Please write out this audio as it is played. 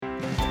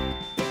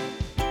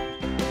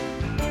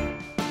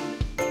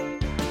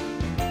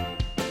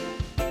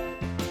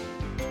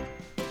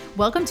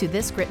Welcome to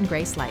This Grit and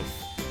Grace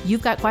Life.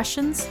 You've got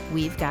questions,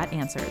 we've got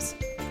answers.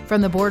 From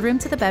the boardroom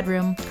to the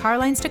bedroom, car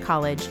lines to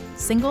college,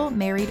 single,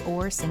 married,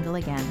 or single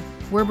again,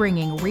 we're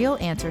bringing real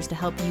answers to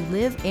help you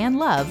live and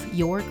love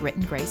your grit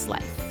and grace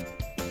life.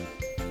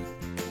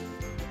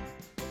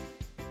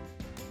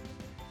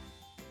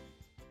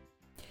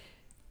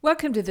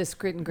 Welcome to This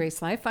Grit and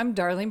Grace Life. I'm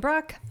Darlene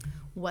Brock.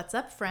 What's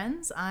up,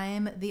 friends?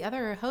 I'm the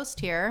other host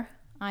here.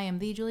 I am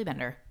the Julie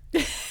Bender.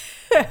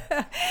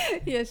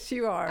 Yes,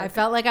 you are. I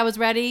felt like I was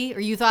ready, or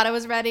you thought I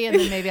was ready, and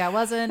then maybe I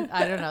wasn't.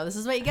 I don't know. This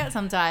is what you get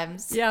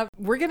sometimes. Yeah,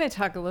 we're going to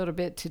talk a little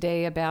bit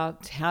today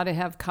about how to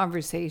have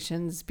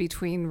conversations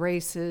between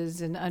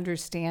races and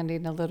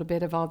understanding a little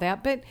bit of all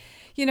that. But,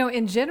 you know,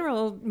 in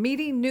general,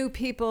 meeting new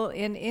people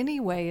in any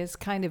way is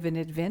kind of an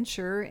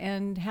adventure.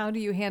 And how do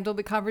you handle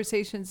the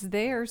conversations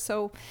there?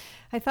 So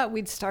I thought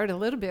we'd start a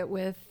little bit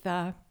with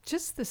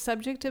just the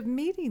subject of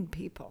meeting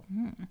people.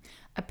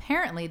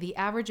 Apparently, the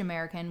average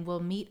American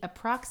will meet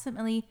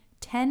approximately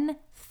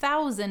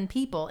 10,000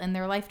 people in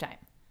their lifetime.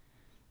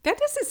 That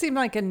doesn't seem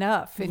like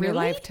enough in your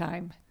Really?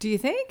 lifetime. Do you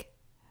think?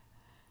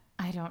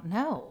 I don't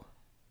know.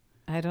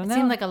 I don't It know.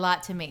 seemed like a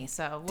lot to me,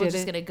 so we're Did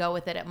just it? going to go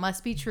with it. It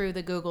must be true.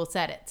 The Google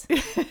said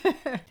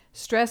it.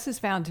 Stress is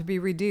found to be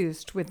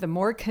reduced with the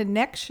more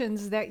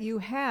connections that you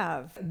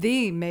have.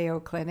 The Mayo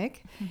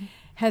Clinic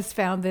has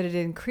found that it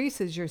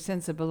increases your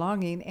sense of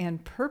belonging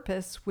and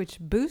purpose, which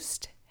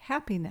boost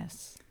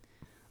happiness.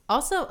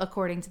 Also,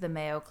 according to the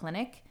Mayo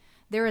Clinic,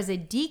 there is a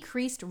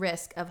decreased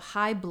risk of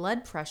high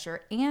blood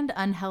pressure and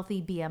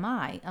unhealthy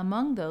BMI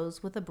among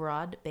those with a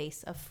broad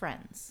base of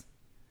friends.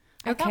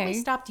 I thought we Okay.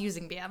 stopped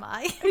using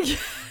BMI.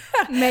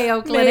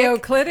 Mayo Clinic. Mayo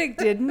Clinic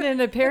didn't, and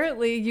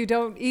apparently you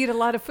don't eat a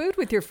lot of food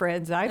with your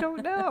friends. I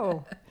don't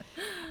know.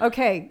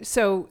 Okay,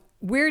 so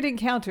weird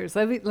encounters.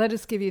 Let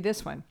us give you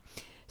this one.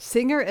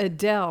 Singer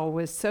Adele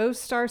was so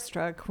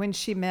starstruck when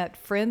she met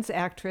Friends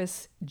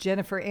actress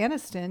Jennifer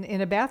Aniston in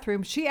a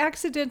bathroom, she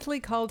accidentally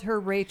called her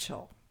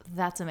Rachel.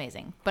 That's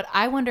amazing. But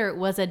I wonder,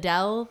 was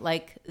Adele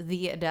like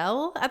the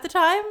Adele at the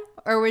time?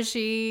 Or was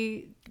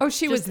she... Oh,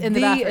 she just was in the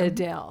the bathroom?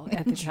 Adele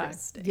at the time.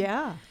 Interesting.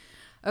 Yeah.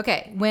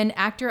 Okay, when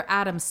actor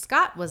Adam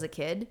Scott was a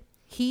kid,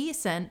 he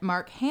sent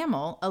Mark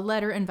Hamill a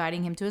letter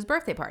inviting him to his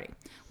birthday party.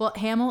 Well,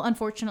 Hamill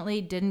unfortunately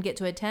didn't get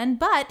to attend,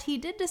 but he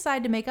did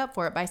decide to make up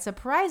for it by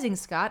surprising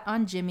Scott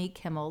on Jimmy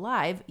Kimmel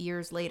Live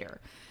years later.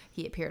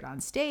 He appeared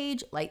on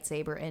stage,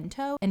 lightsaber in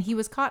tow, and he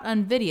was caught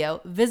on video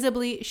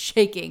visibly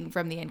shaking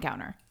from the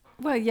encounter.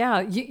 Well,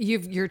 yeah,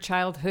 your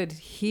childhood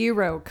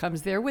hero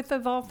comes there with,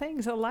 of all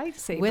things, a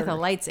lightsaber. With a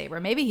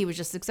lightsaber. Maybe he was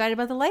just excited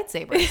about the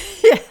lightsaber.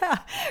 Yeah,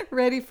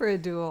 ready for a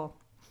duel.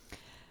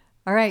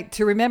 All right,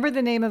 to remember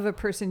the name of a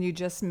person you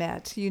just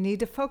met, you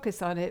need to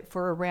focus on it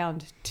for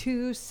around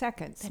 2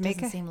 seconds. That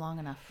doesn't seem long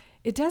enough.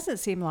 It doesn't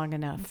seem long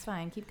enough. It's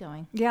fine. Keep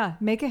going. Yeah,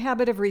 make a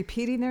habit of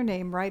repeating their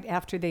name right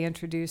after they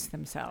introduce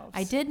themselves.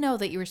 I did know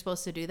that you were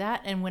supposed to do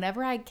that. And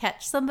whenever I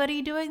catch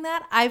somebody doing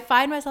that, I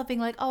find myself being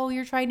like, oh,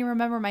 you're trying to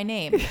remember my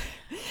name.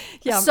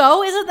 Yeah.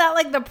 So isn't that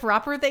like the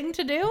proper thing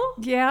to do?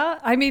 Yeah,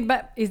 I mean,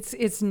 but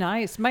it's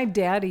nice. My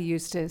daddy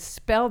used to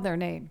spell their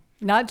name.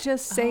 Not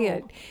just say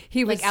it.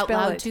 He would Like out spell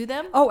loud it. to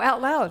them? Oh,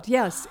 out loud,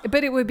 yes.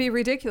 But it would be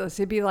ridiculous.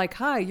 It'd be like,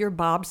 hi, you're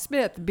Bob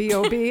Smith,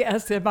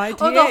 Bobsmith.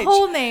 Oh, the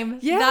whole name.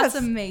 Yes.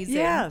 That's amazing.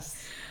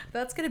 Yes.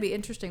 That's going to be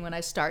interesting when I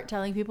start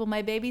telling people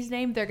my baby's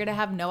name. They're going to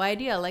have no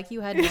idea, like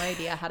you had no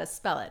idea how to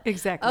spell it.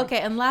 Exactly. Okay,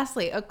 and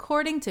lastly,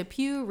 according to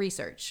Pew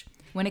Research,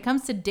 when it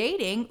comes to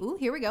dating,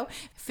 here we go,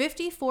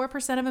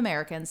 54% of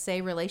Americans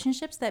say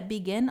relationships that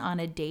begin on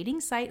a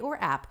dating site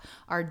or app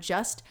are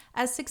just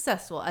as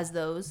successful as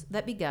those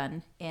that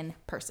begun in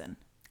person,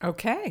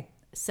 Okay.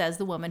 says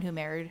the woman who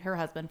married her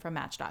husband from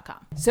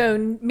Match.com. So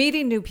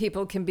meeting new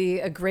people can be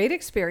a great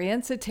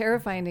experience, a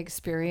terrifying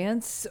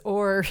experience,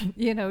 or,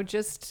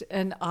 just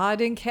an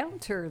odd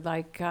encounter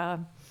like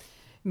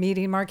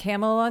meeting Mark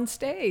Hamill on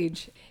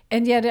stage.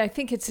 And yet I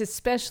think it's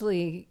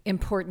especially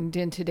important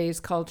in today's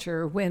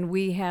culture when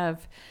we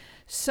have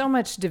so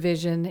much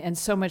division and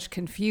so much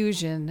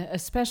confusion,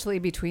 especially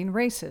between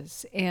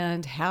races,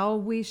 and how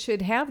we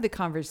should have the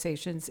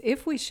conversations,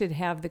 if we should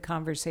have the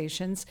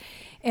conversations,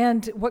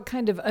 and what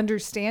kind of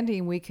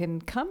understanding we can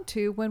come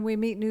to when we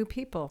meet new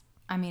people.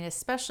 I mean,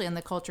 especially in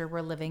the culture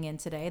we're living in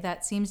today,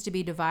 that seems to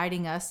be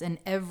dividing us in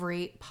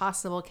every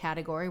possible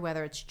category,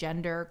 whether it's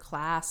gender,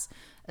 class,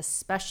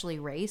 especially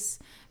race,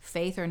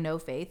 faith or no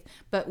faith.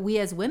 But we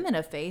as women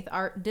of faith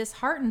are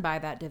disheartened by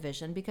that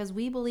division because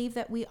we believe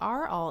that we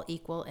are all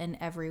equal in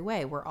every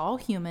way. We're all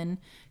human,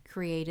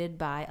 created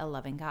by a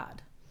loving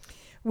God.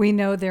 We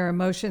know their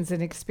emotions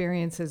and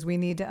experiences we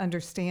need to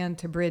understand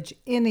to bridge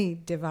any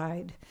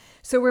divide.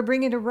 So we're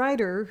bringing a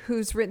writer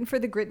who's written for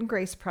the Grit and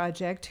Grace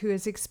Project who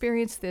has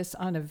experienced this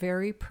on a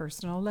very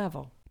personal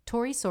level.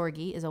 Tori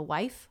Sorge is a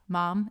wife,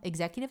 mom,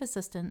 executive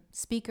assistant,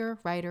 speaker,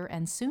 writer,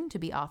 and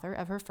soon-to-be author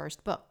of her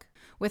first book.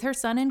 With her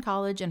son in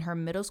college and her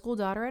middle school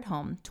daughter at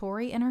home,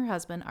 Tori and her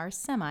husband are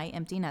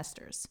semi-empty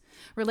nesters.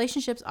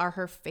 Relationships are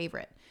her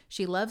favorite.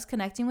 She loves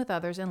connecting with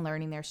others and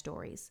learning their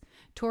stories.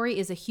 Tori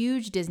is a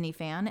huge Disney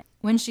fan.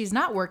 When she's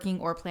not working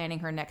or planning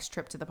her next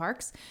trip to the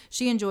parks,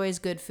 she enjoys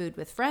good food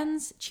with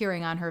friends,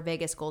 cheering on her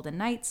Vegas Golden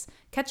Knights,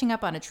 catching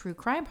up on a true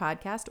crime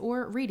podcast,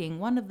 or reading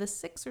one of the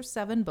 6 or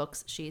 7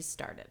 books she's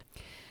started.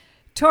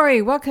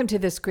 Tori, welcome to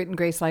this Grit and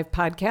Grace Life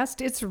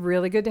podcast. It's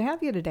really good to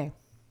have you today.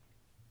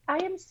 I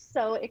am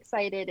so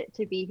excited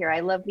to be here. I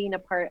love being a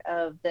part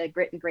of the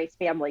Grit and Grace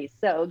family.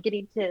 So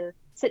getting to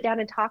sit down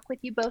and talk with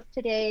you both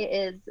today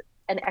is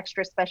an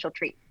extra special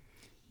treat.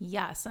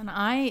 Yes, and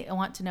I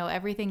want to know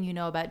everything you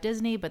know about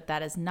Disney, but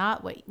that is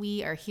not what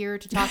we are here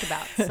to talk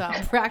about. So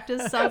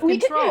practice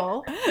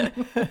self-control.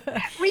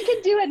 We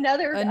can do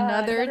another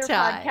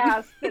time.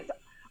 Podcast that's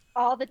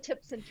all the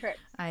tips and tricks.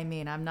 I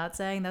mean, I'm not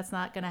saying that's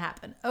not going to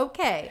happen.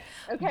 Okay.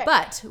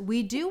 But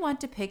we do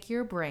want to pick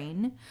your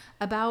brain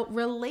about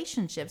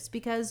relationships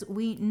because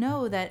we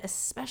know that,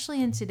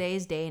 especially in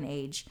today's day and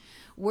age,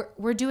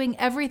 we're doing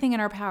everything in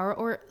our power,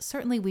 or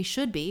certainly we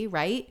should be,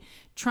 right?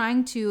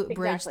 Trying to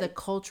bridge the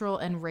cultural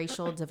and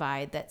racial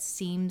divide that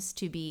seems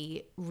to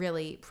be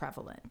really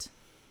prevalent.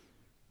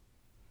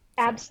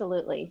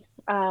 Absolutely.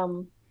 I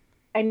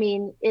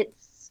mean,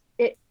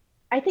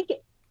 I think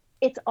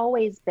it's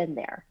always been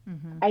there.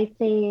 Mm-hmm. I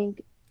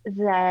think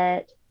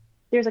that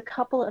there's a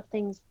couple of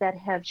things that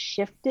have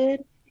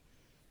shifted.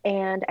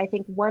 And I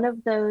think one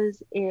of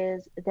those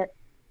is that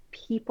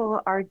people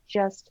are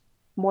just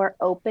more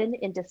open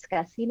in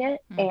discussing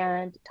it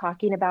and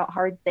talking about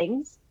hard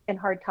things and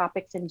hard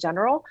topics in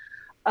general.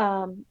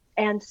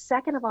 And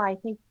second of all, I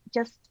think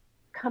just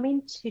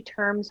coming to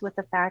terms with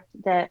the fact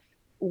that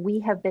we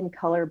have been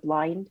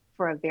colorblind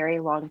for a very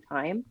long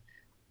time.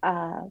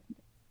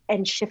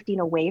 And shifting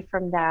away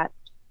from that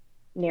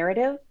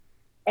narrative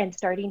and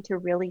starting to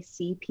really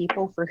see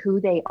people for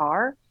who they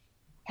are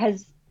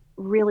has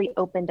really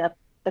opened up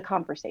the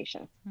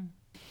conversation.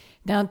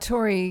 Now,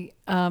 Tori,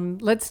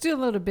 let's do a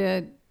little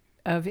bit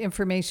of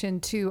information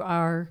to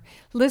our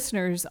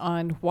listeners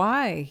on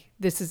why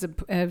this is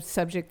a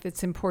subject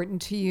that's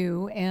important to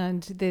you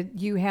and that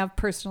you have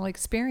personal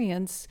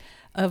experience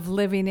of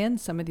living in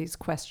some of these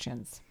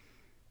questions.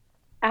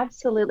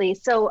 Absolutely.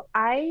 So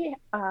I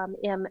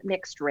am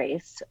mixed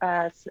race.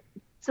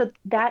 So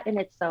that in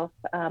itself,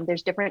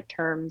 there's different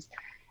terms.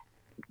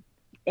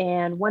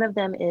 And one of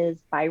them is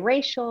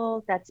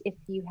biracial. That's if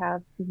you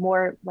have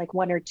more like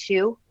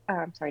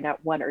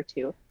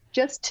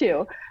just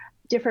two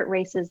different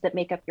races that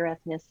make up your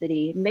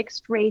ethnicity.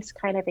 Mixed race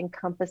kind of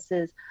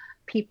encompasses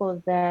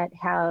people that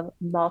have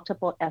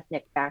multiple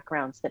ethnic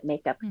backgrounds that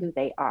make up who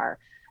they are.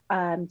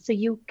 So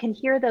you can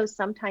hear those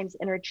sometimes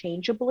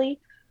interchangeably.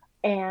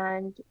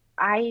 And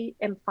I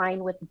am fine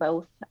with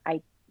both.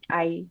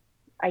 I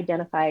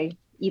identify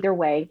either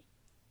way.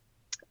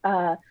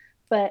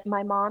 But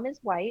my mom is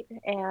white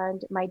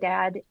and my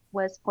dad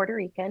was Puerto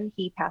Rican.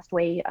 He passed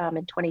away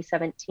in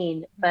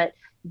 2017, but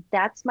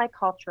that's my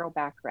cultural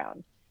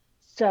background.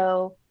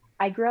 So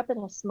I grew up in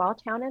a small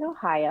town in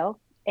Ohio,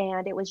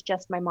 and it was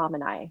just my mom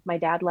and I. My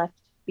dad left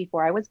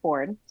before I was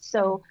born.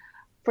 So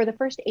for the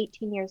first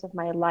 18 years of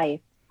my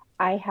life,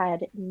 I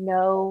had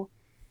no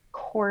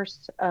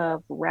course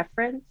of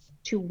reference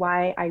to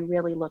why I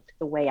really looked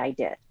the way I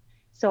did.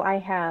 So I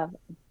have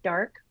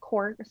dark,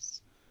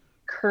 coarse,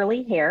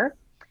 curly hair,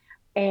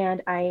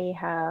 and I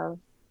have,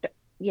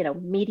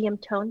 medium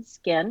toned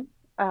skin.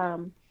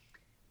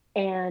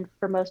 And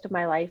for most of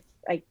my life,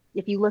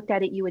 if you looked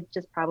at it, you would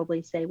just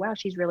probably say, wow,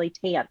 she's really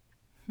tan.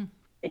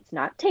 It's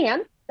not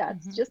tan.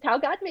 That's just how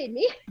God made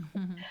me.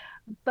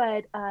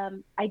 But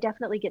I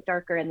definitely get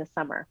darker in the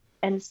summer.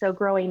 And so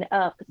growing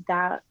up,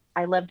 that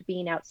I loved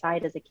being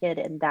outside as a kid,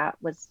 and that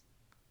was,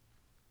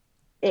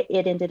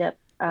 it ended up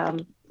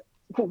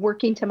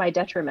working to my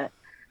detriment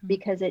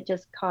because it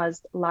just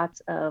caused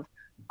lots of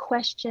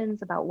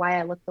questions about why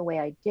I looked the way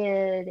I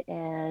did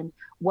and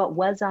what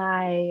was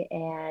I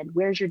and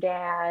where's your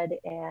dad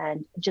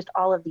and just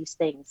all of these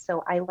things.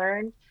 So I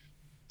learned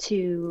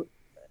to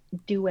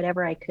do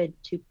whatever I could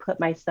to put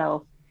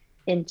myself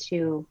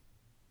into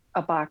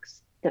a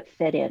box that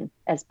fit in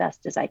as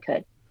best as I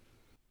could.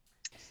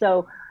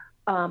 So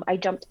I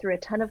jumped through a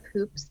ton of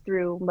hoops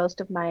through most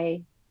of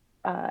my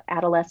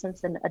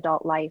adolescence and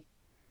adult life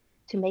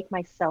to make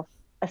myself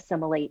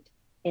assimilate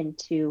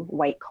into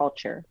white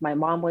culture. My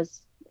mom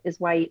is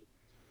white.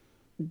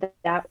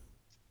 That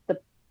the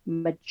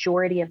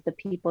majority of the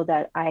people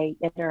that I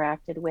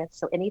interacted with.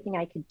 So anything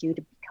I could do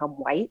to become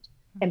white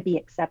and be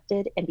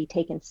accepted and be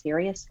taken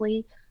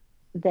seriously,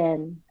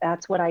 then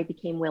that's what I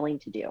became willing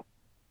to do.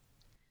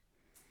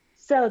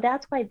 So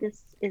that's why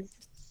this is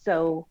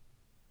so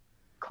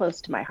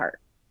close to my heart,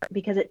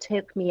 because it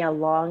took me a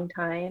long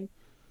time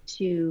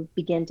to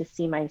begin to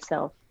see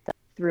myself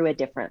through a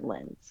different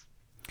lens.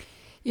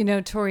 You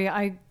know, Tori,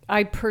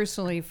 I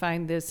personally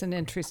find this an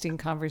interesting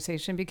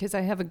conversation because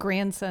I have a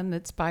grandson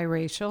that's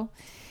biracial.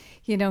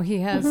 You know, he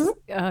has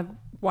a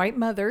white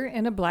mother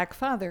and a black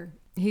father.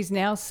 He's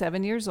now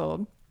 7 years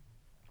old.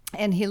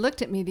 And he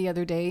looked at me the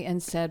other day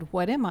and said,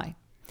 "What am I?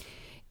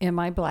 Am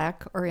I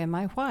black or am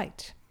I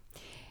white?"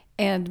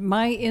 And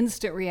my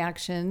instant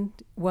reaction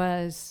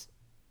was,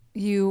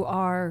 "You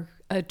are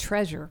a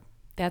treasure.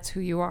 That's who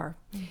you are.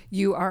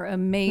 You are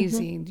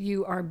amazing.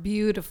 You are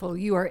beautiful.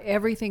 You are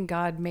everything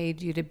God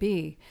made you to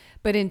be."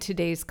 But in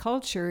today's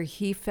culture,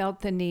 he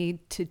felt the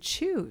need to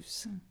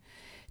choose,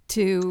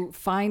 to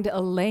find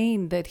a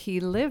lane that he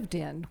lived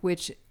in,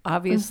 which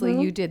obviously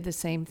you did the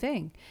same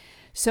thing.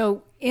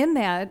 So in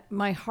that,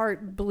 my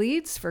heart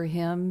bleeds for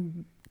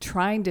him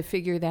trying to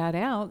figure that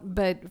out.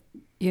 But,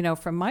 you know,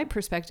 from my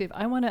perspective,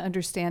 I want to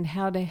understand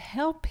how to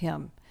help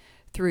him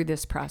through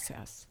this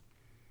process.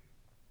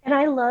 And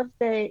I love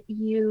that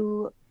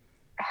you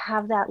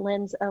have that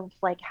lens of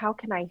like, how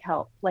can I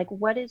help? Like,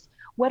 what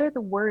are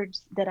the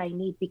words that I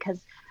need?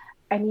 Because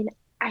I mean,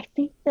 I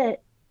think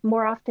that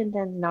more often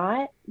than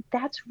not,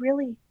 that's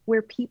really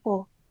where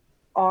people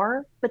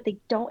are, but they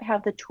don't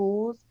have the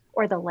tools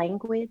or the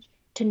language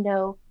to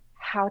know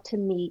how to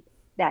meet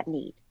that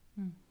need.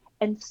 Mm.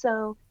 And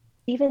so,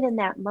 even in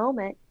that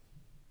moment,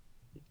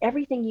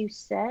 everything you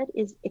said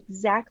is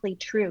exactly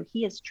true.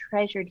 He is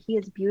treasured, he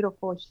is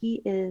beautiful,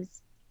 he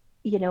is,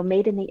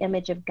 made in the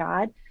image of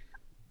God.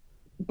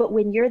 But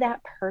when you're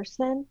that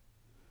person,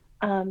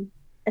 um,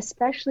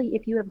 especially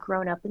if you have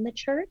grown up in the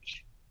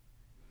church,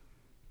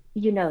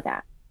 you know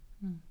that.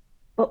 Mm.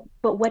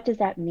 But what does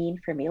that mean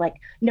for me? Like,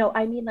 no,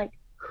 I mean, like,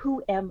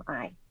 who am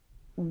I?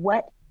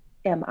 What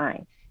am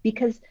I?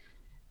 Because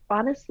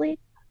honestly,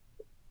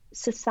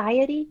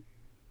 society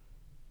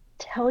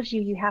tells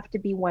you have to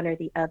be one or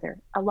the other.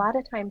 A lot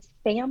of times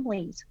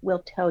families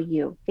will tell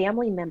you,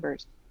 family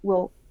members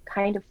will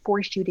kind of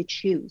force you to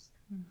choose.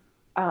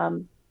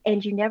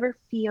 And you never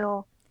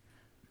feel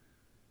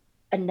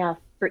enough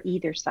for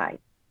either side.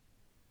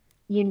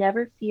 You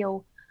never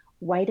feel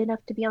white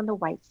enough to be on the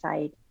white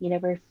side. You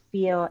never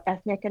feel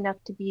ethnic enough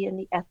to be in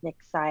the ethnic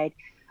side.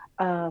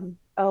 Oh,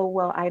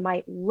 well, I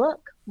might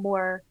look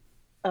more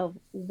of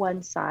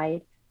one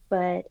side,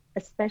 but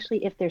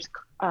especially if there's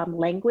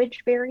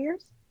language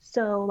barriers.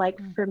 So, like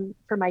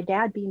for my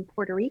dad being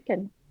Puerto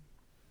Rican,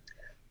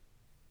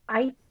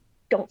 I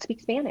don't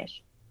speak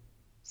Spanish.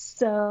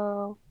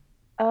 So,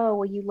 oh,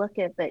 well, you look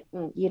at, but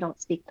you don't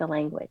speak the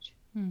language.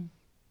 Mm.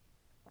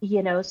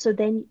 So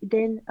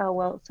then oh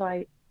well, so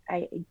I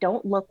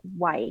don't look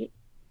white,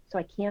 so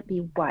I can't be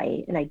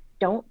white, and I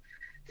don't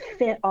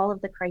fit all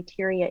of the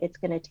criteria it's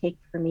going to take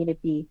for me to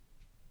be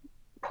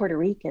Puerto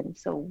Rican.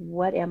 So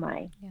what am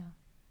I? Yeah.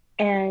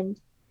 And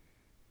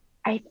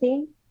I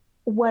think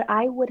what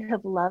I would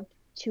have loved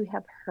to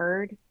have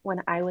heard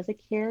when I was a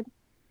kid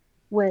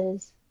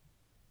was,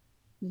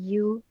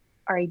 you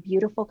are a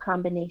beautiful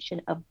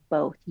combination of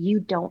both. You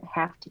don't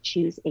have to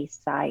choose a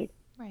side.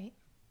 Right.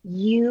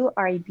 You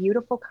are a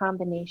beautiful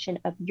combination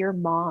of your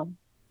mom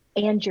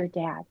and your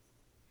dad.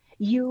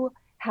 You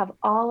have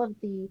all of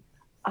the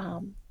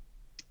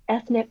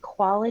ethnic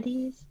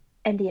qualities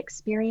and the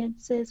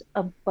experiences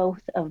of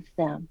both of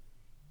them.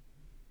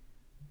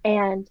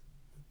 And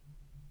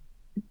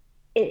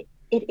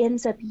it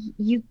ends up,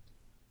 you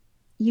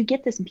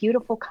get this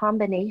beautiful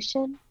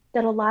combination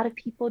that a lot of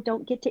people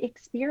don't get to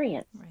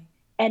experience. Right.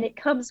 And it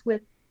comes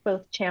with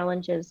both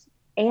challenges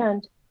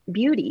and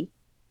beauty.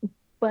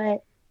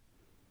 But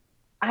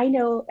I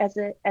know as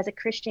a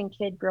Christian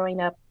kid growing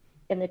up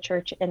in the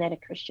church and at a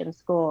Christian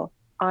school,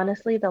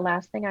 honestly, the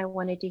last thing I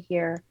wanted to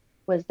hear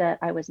was that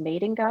I was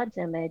made in God's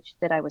image,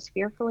 that I was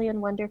fearfully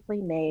and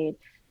wonderfully made,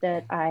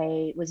 that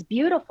I was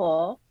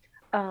beautiful.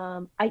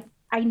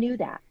 I knew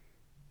that.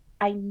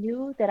 I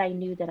knew that I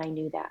knew that I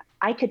knew that.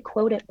 I could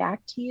quote it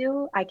back to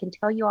you. I can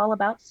tell you all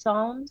about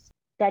Psalms.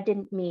 That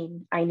didn't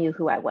mean I knew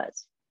who I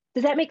was.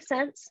 Does that make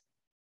sense?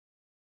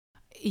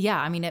 Yeah,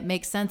 I mean, it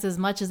makes sense as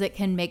much as it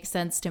can make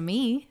sense to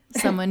me,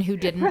 someone who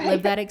didn't Right.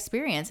 live that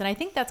experience. And I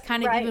think that's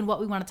kind of Right. even what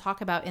we want to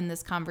talk about in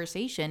this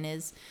conversation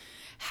is,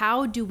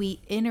 how do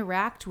we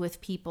interact with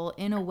people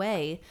in a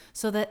way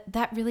so that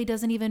that really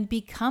doesn't even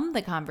become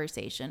the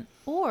conversation?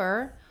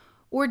 Or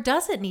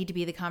does it need to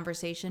be the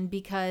conversation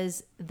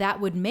because that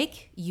would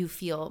make you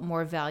feel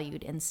more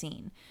valued and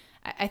seen?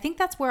 I think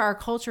that's where our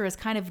culture is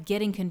kind of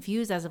getting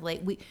confused as of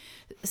late.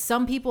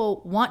 Some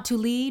people want to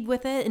lead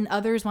with it and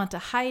others want to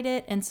hide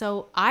it. And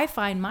so I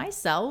find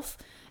myself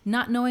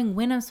not knowing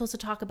when I'm supposed to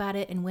talk about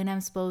it and when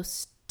I'm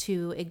supposed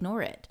to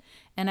ignore it.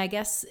 And I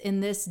guess in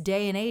this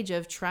day and age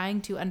of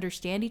trying to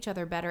understand each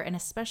other better, and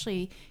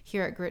especially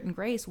here at Grit and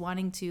Grace,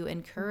 wanting to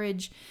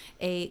encourage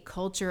a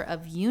culture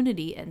of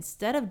unity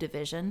instead of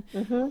division,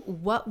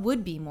 what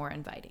would be more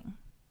inviting?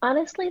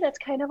 Honestly, that's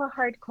kind of a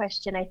hard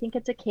question. I think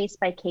it's a case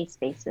by case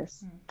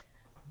basis.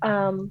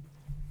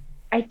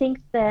 I think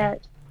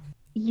that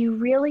you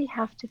really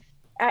have to,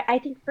 I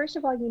think, first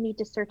of all, you need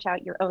to search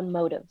out your own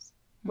motives.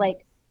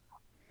 Like,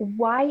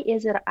 why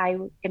is it I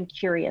am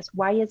curious?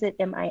 Why is it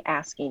am I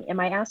asking? Am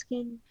I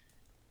asking,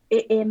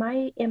 am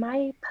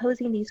I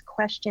posing these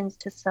questions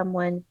to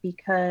someone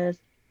because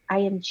I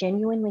am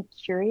genuinely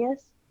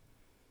curious?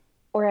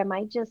 Or am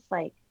I just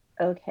like,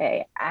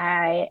 okay,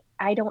 I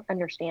don't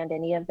understand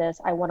any of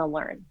this. I want to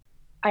learn.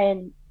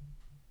 And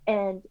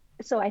And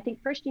so I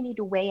think first you need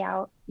to weigh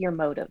out your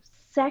motives.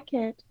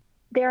 Second,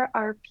 there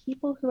are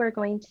people who are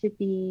going to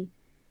be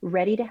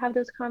ready to have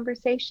those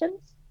conversations,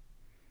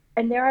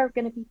 and there are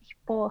going to be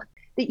people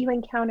that you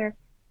encounter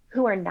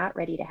who are not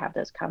ready to have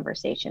those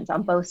conversations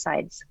on both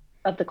sides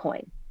of the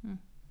coin. Mm.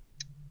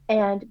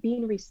 And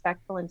being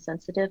respectful and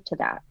sensitive to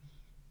that,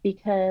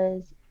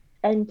 because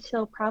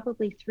until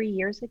probably 3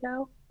 years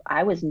ago,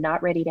 I was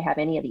not ready to have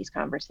any of these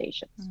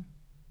conversations. Mm.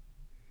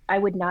 I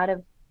would not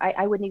have,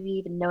 I wouldn't have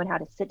even known how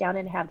to sit down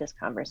and have this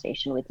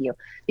conversation with you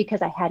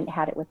because I hadn't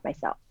had it with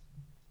myself.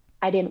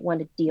 I didn't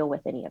want to deal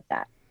with any of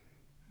that.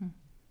 Mm.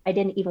 I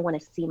didn't even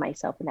want to see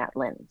myself in that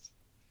lens.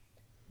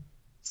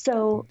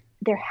 So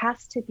there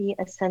has to be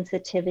a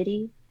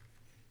sensitivity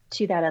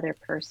to that other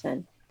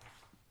person.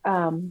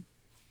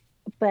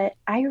 But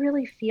I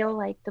really feel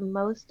like the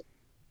most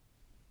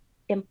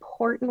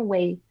important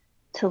way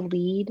to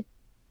lead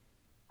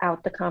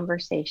out the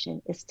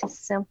conversation is to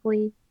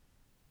simply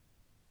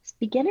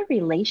begin a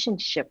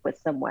relationship with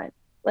someone.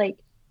 Like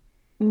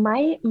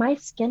my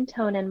skin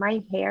tone and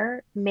my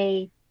hair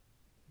may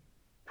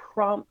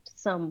prompt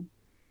some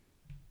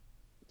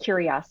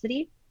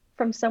curiosity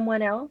from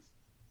someone else,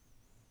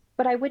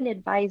 but I wouldn't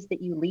advise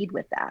that you lead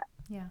with that.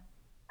 Yeah.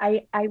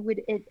 I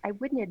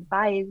wouldn't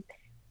advise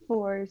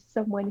for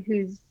someone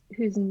who's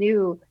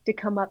new to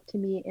come up to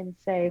me and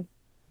say,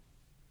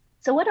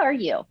 "So what are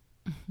you?"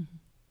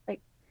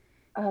 Like,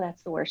 oh,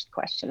 that's the worst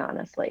question,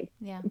 honestly.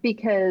 Yeah.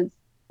 Because,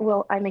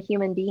 well, I'm a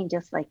human being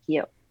just like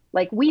you.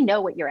 Like, we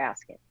know what you're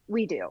asking.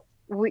 We do.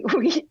 We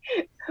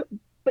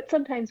but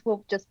sometimes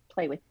we'll just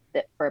play with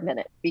it for a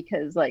minute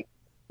because, like,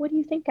 what do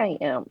you think I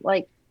am?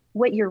 Like,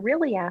 what you're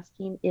really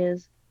asking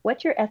is,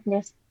 what's your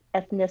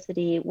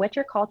ethnicity? What's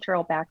your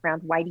cultural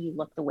background? Why do you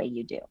look the way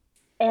you do?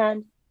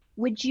 And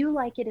would you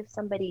like it if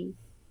somebody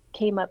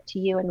came up to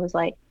you and was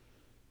like,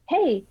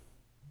 "Hey,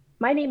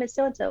 my name is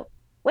so and so.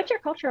 What's your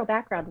cultural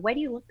background? Why do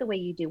you look the way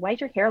you do? Why is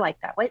your hair like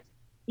that?" What,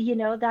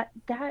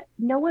 that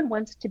no one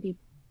wants to be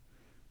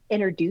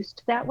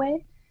introduced that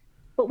way.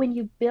 But when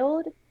you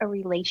build a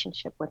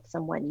relationship with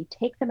someone, you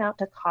take them out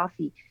to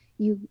coffee,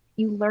 you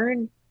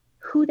learn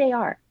who they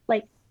are.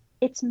 Like,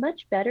 it's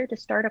much better to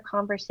start a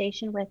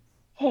conversation with,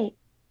 "Hey,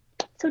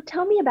 so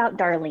tell me about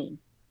Darlene.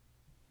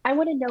 I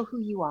want to know who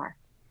you are.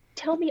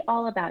 Tell me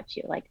all about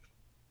you. Like,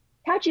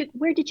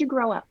 where did you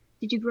grow up?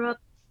 Did you grow up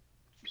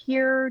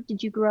here?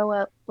 Did you grow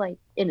up like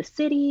in the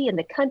city, in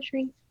the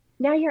country?"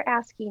 Now you're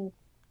asking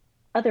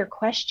other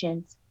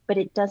questions, but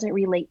it doesn't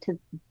relate to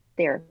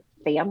their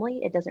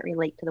family. It doesn't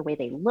relate to the way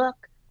they look.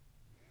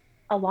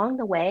 Along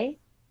the way,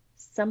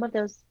 some of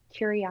those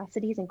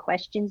curiosities and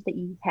questions that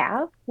you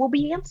have will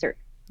be answered.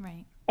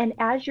 Right. And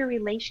as your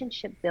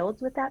relationship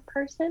builds with that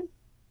person,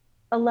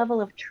 a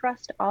level of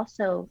trust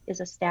also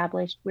is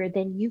established where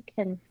then you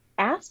can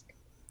ask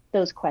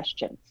those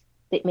questions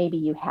that maybe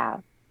you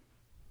have.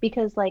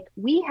 Because, like,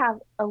 we have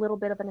a little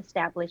bit of an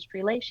established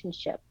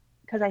relationship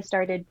because I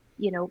started,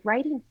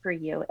 writing for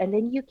you, and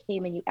then you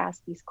came and you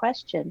asked these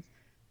questions,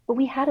 but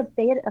we had a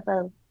bit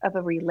of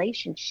a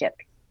relationship.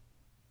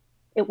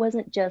 It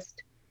wasn't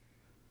just,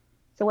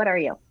 "So what are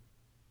you?"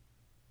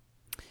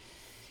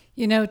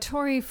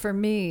 Tori, for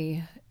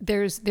me,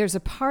 there's a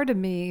part of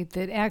me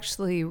that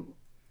actually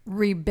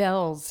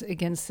rebels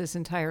against this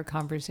entire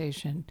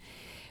conversation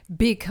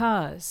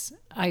because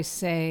I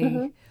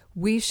say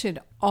we should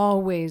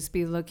always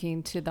be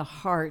looking to the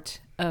heart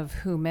of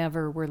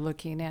whomever we're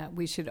looking at.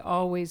 We should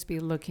always be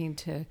looking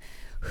to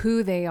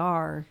who they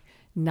are,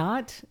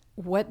 not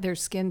what their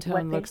skin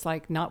tone looks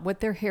like, not what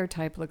their hair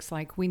type looks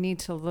like. We need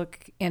to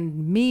look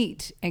and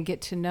meet and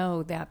get to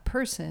know that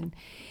person.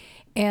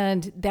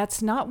 And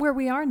that's not where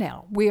we are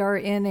now. We are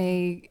in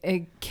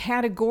a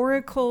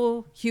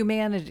categorical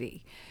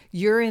humanity.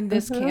 You're in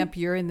this camp,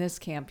 you're in this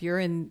camp, you're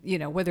in,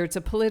 whether it's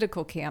a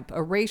political camp,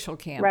 a racial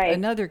camp, Right.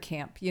 another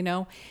camp,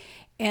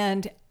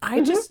 And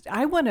I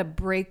I want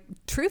to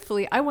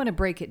truthfully, I want to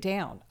break it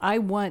down. I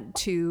want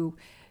to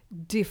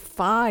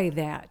defy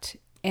that.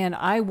 And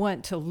I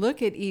want to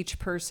look at each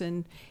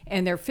person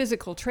and their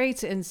physical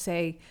traits and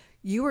say,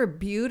 you are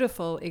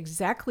beautiful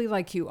exactly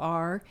like you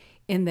are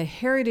in the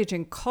heritage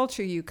and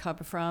culture you come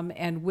from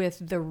and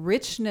with the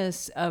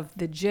richness of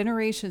the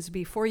generations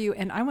before you.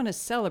 And I want to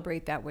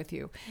celebrate that with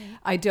you.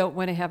 I don't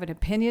want to have an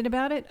opinion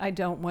about it. I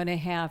don't want to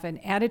have an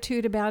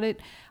attitude about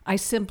it. I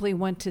simply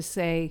want to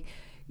say,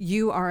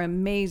 you are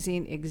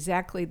amazing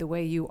exactly the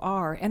way you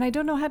are. And I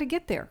don't know how to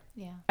get there.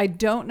 Yeah. I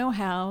don't know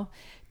how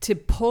to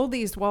pull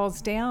these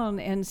walls down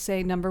and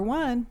say, number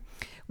one,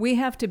 we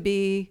have to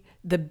be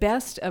the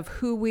best of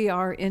who we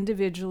are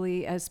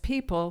individually as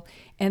people,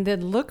 and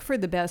then look for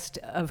the best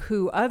of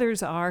who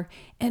others are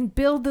and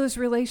build those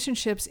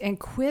relationships and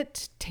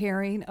quit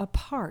tearing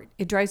apart.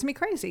 It drives me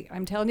crazy.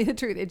 I'm telling you the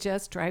truth. It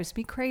just drives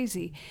me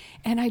crazy.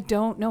 And I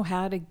don't know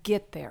how to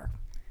get there.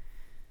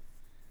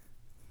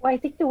 Well, I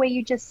think the way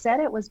you just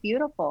said it was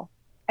beautiful.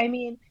 I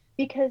mean,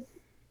 because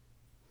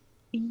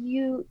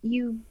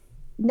you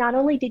not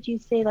only did you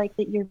say like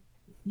that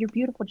you're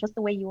beautiful just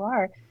the way you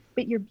are,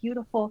 but you're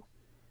beautiful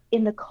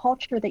in the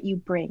culture that you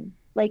bring.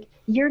 Like,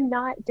 you're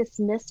not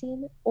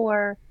dismissing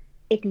or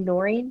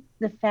ignoring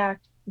the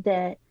fact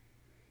that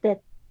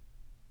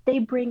they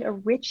bring a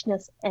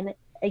richness and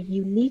a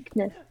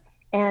uniqueness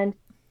and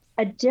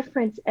a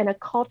difference and a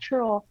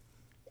cultural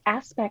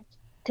aspect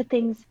to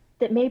things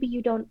that maybe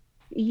you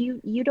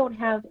don't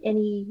have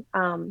any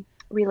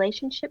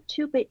relationship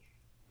to, but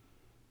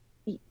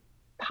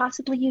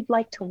possibly you'd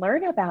like to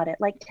learn about it.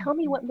 Like, tell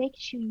me what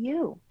makes you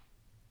you.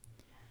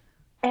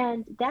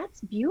 And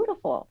that's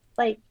beautiful.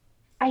 Like,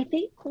 I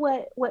think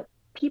what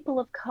people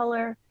of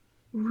color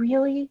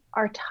really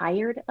are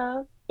tired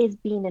of is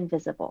being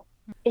invisible.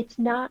 It's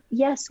not,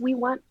 yes, we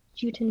want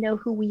you to know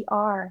who we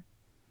are,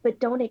 but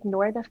don't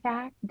ignore the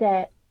fact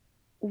that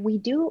we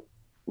do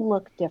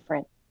look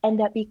different, and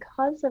that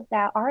because of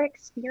that, our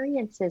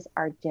experiences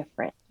are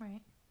different.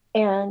 Right.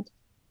 And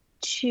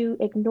to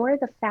ignore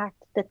the fact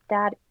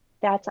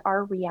that's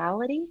our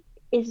reality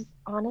is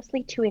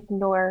honestly to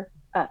ignore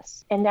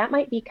us. And that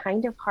might be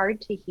kind of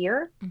hard to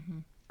hear,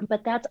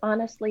 but that's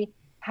honestly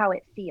how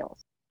it feels.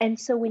 And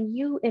so when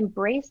you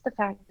embrace the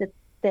fact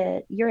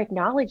that you're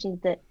acknowledging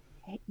that,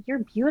 hey, you're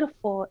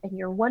beautiful and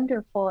you're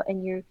wonderful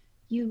and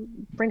you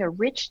bring a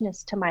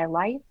richness to my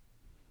life,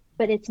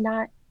 but it's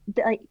not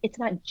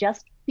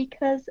just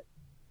because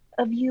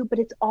of you, but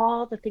it's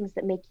all the things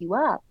that make you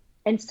up.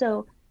 And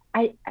so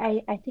I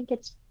think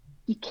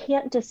you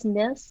can't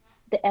dismiss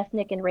the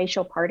ethnic and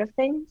racial part of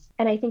things.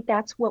 And I think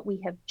that's what we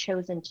have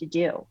chosen to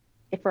do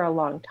for a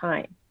long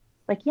time.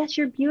 Like, yes,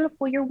 you're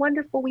beautiful, you're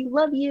wonderful, we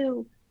love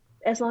you,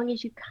 as long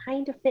as you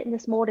kind of fit in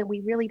this mold, and we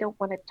really don't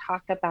want to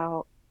talk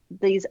about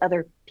these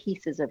other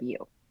pieces of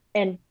you.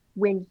 And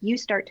when you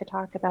start to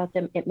talk about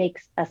them, it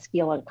makes us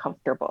feel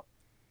uncomfortable,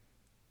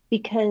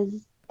 because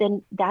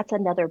then that's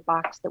another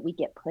box that we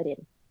get put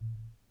in.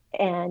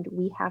 And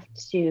we have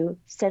to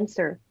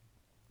censor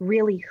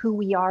really who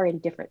we are in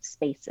different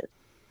spaces.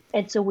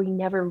 And so we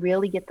never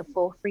really get the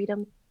full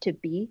freedom to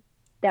be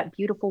that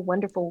beautiful,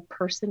 wonderful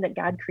person that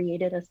God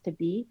created us to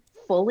be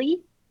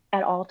fully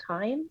at all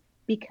times,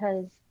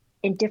 because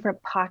in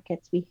different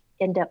pockets, we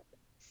end up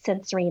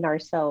censoring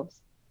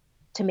ourselves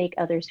to make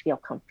others feel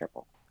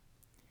comfortable.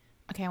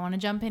 Okay, I want to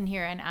jump in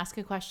here and ask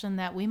a question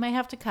that we might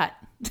have to cut.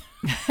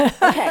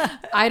 Okay.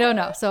 I don't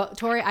know. So,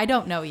 Tori, I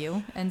don't know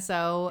you. And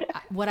so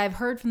what I've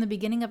heard from the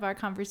beginning of our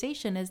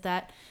conversation is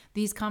that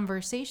these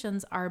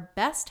conversations are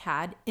best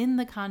had in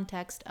the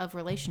context of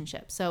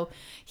relationships. So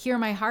hear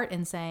my heart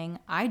in saying,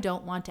 I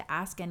don't want to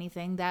ask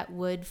anything that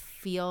would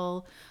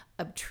feel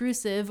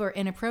obtrusive or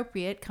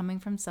inappropriate coming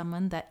from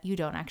someone that you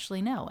don't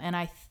actually know.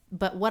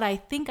 But what I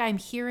think I'm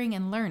hearing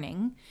and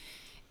learning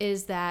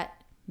is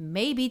that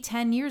maybe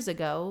 10 years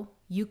ago,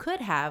 you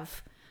could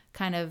have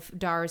kind of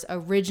Dar's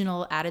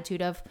original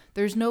attitude of,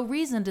 there's no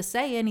reason to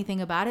say anything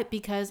about it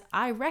because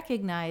I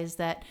recognize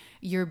that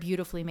you're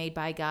beautifully made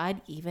by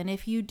God, even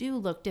if you do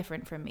look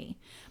different from me.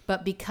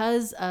 But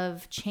because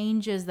of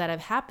changes that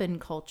have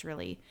happened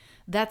culturally,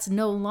 that's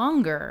no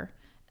longer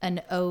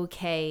an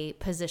okay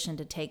position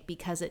to take,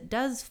 because it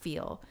does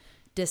feel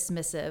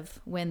dismissive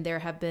when there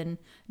have been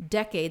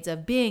decades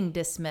of being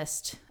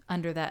dismissed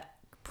under that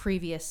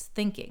previous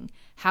thinking.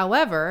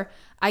 However,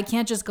 I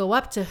can't just go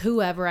up to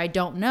whoever I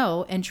don't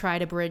know and try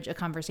to bridge a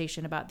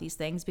conversation about these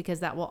things, because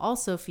that will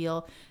also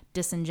feel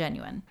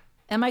disingenuous.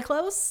 Am I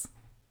close?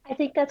 I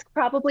think that's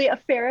probably a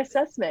fair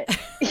assessment.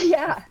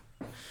 Yeah.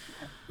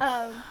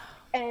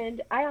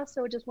 And I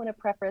also just want to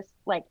preface,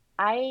 like,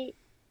 I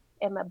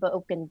am an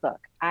open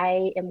book.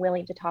 I am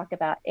willing to talk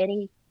about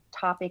any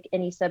topic,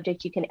 any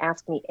subject. You can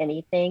ask me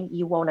anything.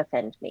 You won't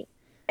offend me.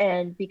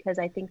 And because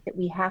I think that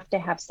we have to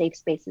have safe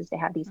spaces to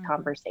have these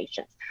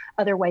conversations.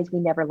 Otherwise, we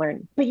never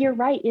learn. But you're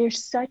right.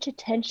 There's such a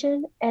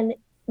tension, and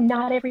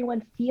not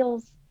everyone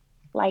feels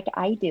like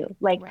I do.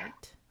 Like,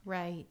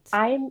 right.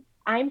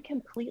 I'm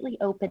completely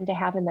open to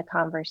having the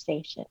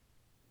conversation.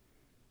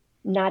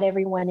 Not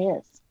everyone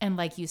is. And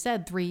like you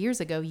said, 3 years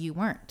ago, you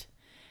weren't.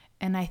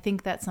 And I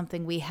think that's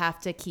something we have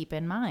to keep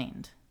in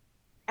mind.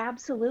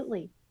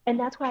 Absolutely. And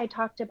that's why I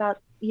talked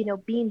about,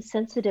 being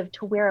sensitive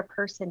to where a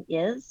person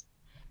is.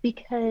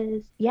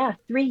 Because,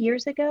 3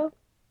 years ago,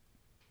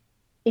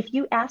 if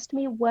you asked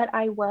me what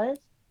I was,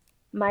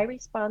 my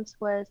response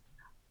was,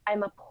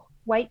 I'm a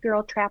white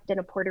girl trapped in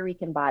a Puerto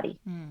Rican body.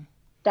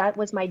 That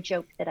was my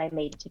joke that I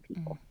made to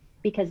people,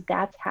 because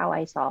that's how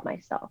I saw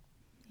myself.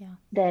 Yeah.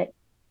 That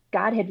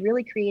God had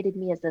really created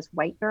me as this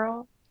white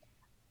girl,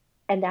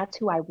 and that's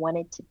who I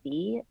wanted to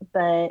be.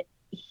 But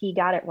he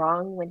got it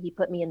wrong when he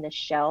put me in this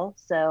shell.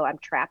 So I'm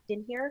trapped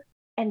in here.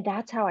 And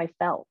that's how I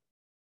felt.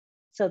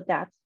 So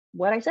that's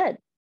what I said.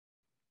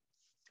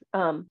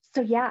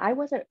 I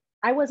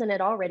wasn't at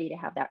all ready to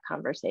have that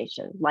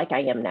conversation like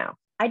I am now.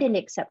 I didn't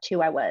accept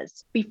who I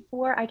was.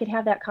 Before I could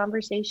have that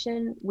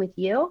conversation with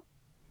you,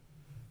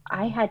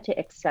 I had to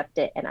accept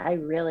it. And I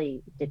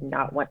really did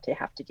not want to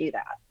have to do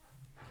that,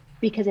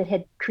 because it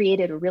had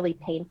created a really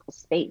painful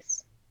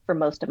space for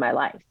most of my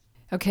life.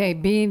 Okay,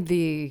 being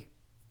the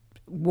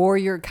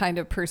warrior kind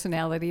of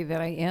personality that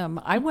I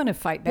am, I want to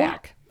fight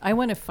back. I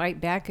want to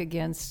fight back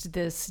against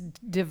this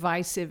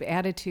divisive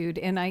attitude.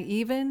 And I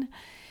even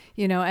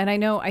And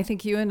I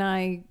think you and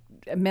I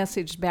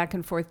messaged back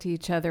and forth to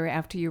each other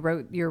after you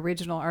wrote your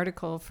original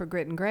article for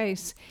Grit and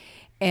Grace.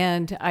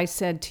 And I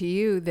said to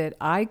you that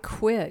I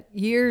quit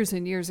years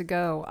and years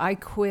ago. I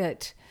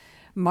quit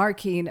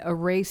marking a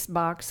race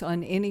box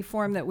on any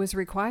form that was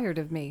required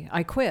of me.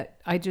 I quit.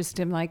 I just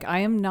am like, I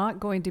am not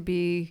going to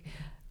be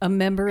a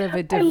member of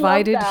a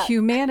divided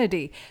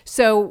humanity.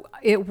 So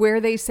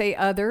where they say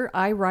other,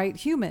 I write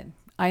human.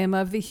 I am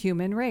of the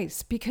human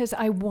race, because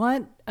I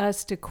want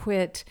us to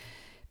quit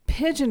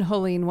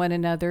pigeonholing one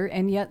another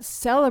and yet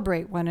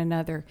celebrate one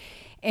another.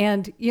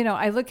 And,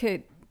 I look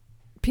at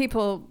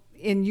people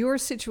in your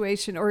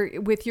situation or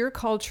with your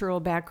cultural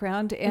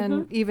background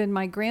and even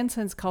my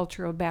grandson's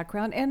cultural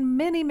background and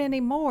many, many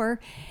more.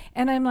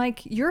 And I'm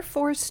like, you're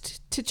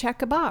forced to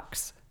check a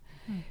box.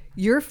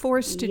 You're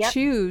forced to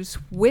choose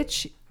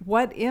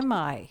what am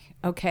I?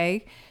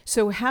 Okay.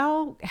 So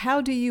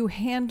how do you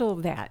handle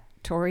that,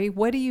 Tori?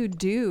 What do you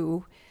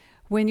do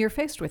when you're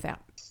faced with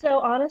that? So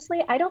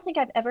honestly, I don't think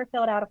I've ever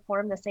filled out a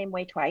form the same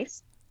way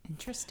twice.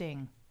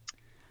 Interesting.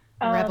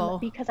 Rebel.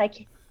 Because I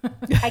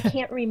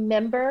can't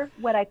remember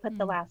what I put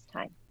the last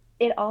time.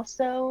 It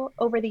also,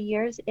 over the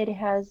years,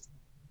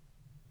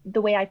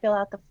 the way I fill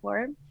out the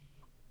form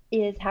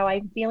is how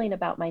I'm feeling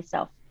about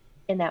myself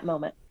in that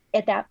moment.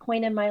 At that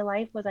point in my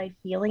life, was I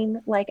feeling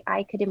like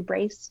I could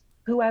embrace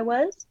who I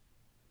was?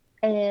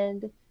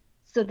 And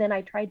so then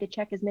I tried to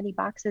check as many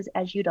boxes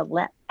as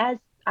as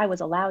I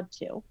was allowed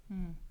to.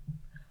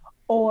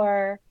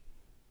 Or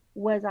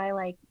was I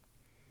like,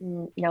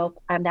 no,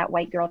 I'm that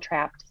white girl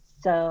trapped.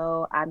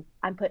 So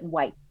I'm putting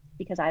white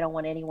because I don't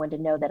want anyone to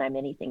know that I'm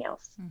anything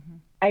else.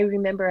 I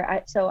remember,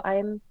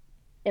 I'm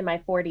in my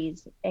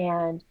 40s,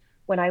 and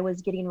when I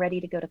was getting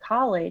ready to go to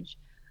college,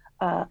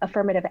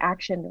 affirmative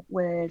action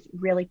was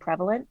really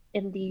prevalent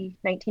in the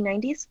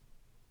 1990s.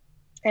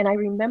 And I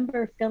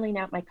remember filling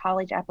out my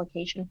college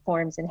application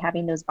forms and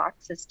having those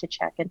boxes to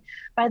check. And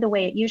by the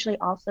way, it usually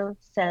also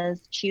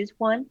says choose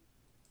one.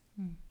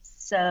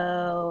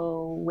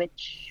 So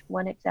which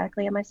one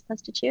exactly am I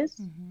supposed to choose?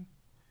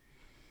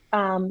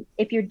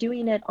 If you're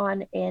doing it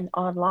on an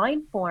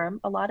online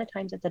form, a lot of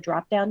times it's a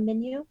drop-down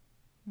menu.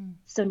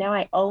 So now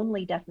I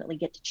only definitely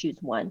get to choose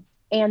one.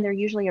 And they're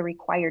usually a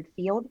required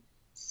field.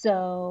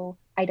 So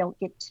I don't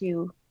get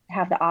to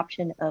have the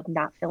option of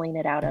not filling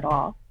it out at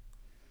all.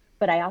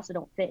 But I also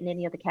don't fit in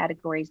any of the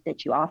categories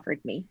that you offered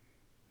me.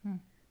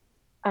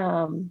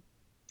 And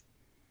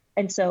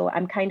so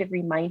I'm kind of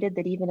reminded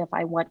that even if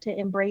I want to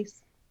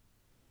embrace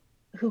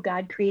who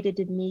God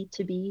created me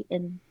to be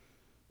in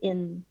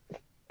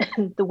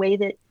the way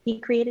that he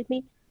created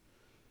me,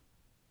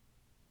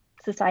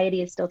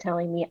 society is still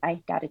telling me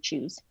I got to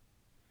choose.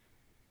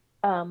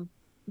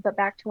 But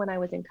back to when I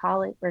was in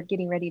college or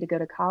getting ready to go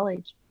to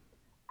college,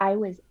 I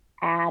was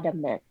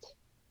adamant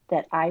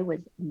that I was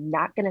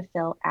not going to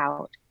fill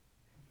out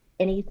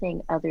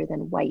anything other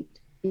than white,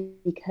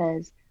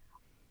 because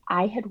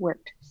I had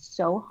worked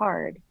so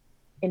hard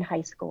in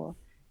high school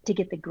to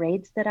get the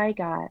grades that I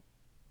got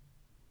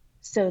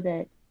so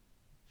that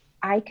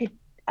I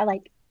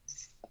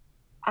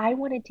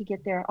wanted to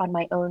get there on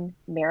my own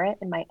merit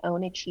and my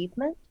own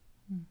achievement.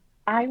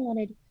 I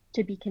wanted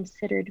to be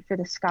considered for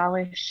the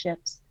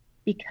scholarships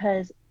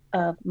because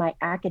of my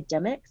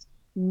academics,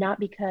 not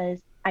because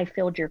I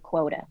filled your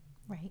quota.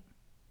 Right.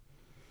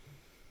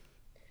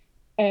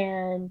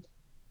 And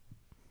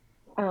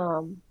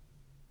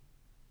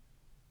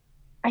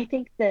I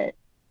think that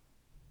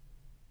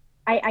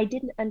I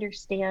didn't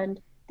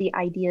understand the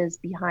ideas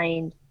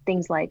behind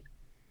things like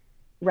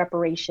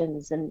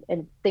reparations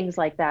and things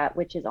like that,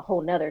 which is a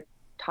whole nother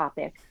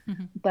topic.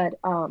 But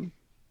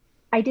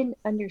I didn't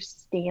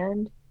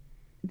understand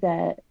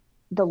the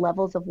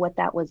levels of what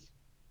that was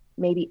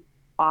maybe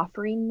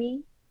offering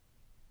me.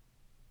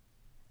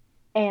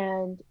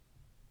 And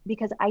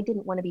because I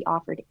didn't want to be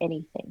offered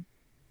anything,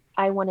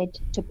 I wanted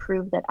to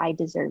prove that I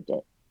deserved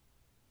it,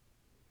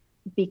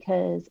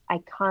 because I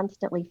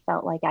constantly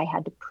felt like I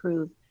had to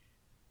prove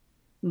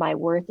my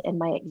worth and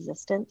my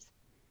existence,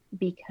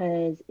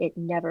 because it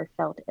never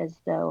felt as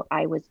though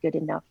I was good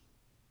enough.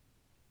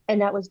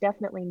 And that was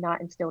definitely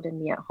not instilled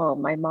in me at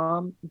home. My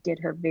mom did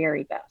her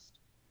very best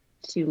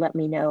to let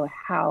me know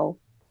how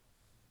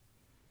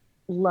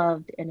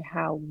loved and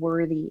how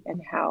worthy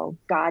and how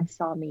God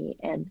saw me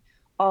and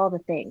all the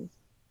things.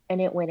 And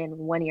it went in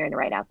one ear and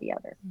right out the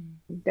other.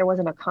 There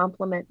wasn't a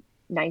compliment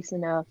nice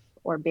enough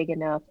or big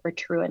enough or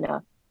true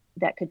enough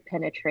that could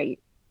penetrate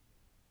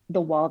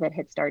the wall that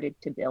had started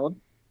to build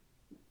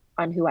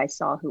on who I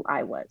saw who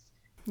I was.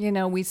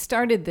 We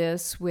started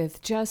this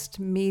with just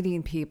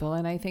meeting people.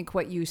 And I think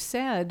what you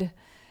said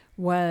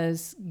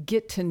was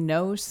get to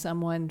know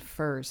someone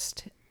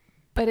first.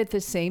 But at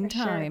the same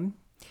time,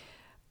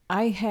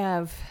 I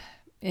have,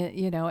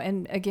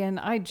 and again,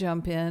 I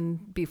jump in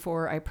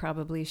before I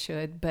probably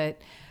should,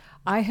 but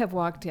I have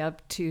walked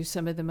up to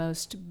some of the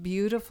most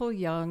beautiful,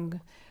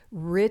 young,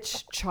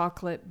 rich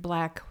chocolate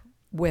black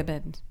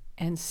women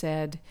and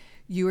said,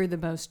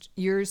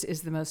 yours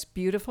is the most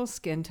beautiful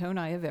skin tone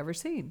I have ever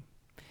seen.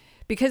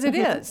 Because it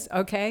is,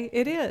 okay?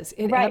 It is.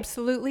 It Right.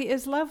 absolutely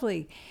is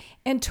lovely.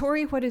 And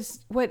Tori, what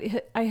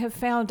I have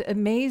found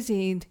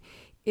amazing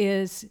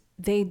is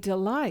they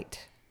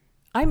delight.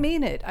 I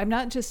mean it. I'm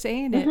not just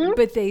saying it,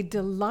 but they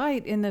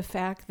delight in the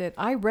fact that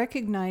I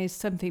recognize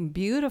something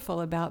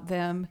beautiful about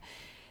them,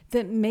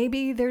 that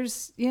maybe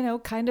there's,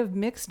 kind of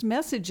mixed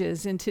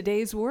messages in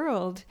today's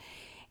world.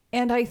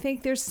 And I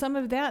think there's some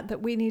of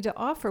that we need to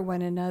offer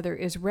one another,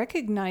 is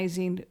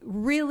recognizing,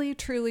 really,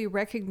 truly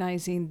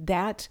recognizing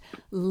that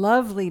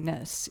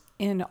loveliness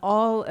in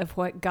all of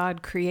what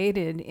God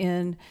created,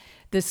 in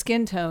the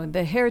skin tone,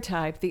 the hair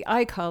type, the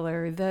eye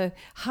color, the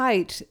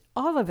height,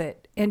 all of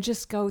it, and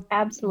just go,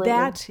 Absolutely.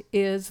 that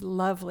is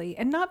lovely,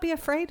 and not be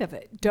afraid of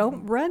it.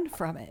 Don't run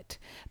from it,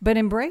 but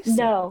embrace it.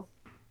 No,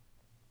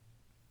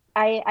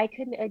 I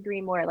couldn't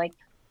agree more. Like,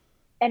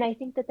 and I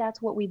think that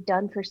that's what we've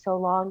done for so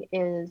long,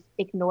 is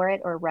ignore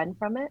it or run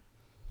from it.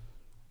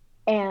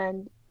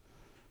 And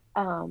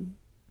um,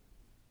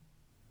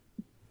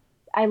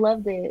 I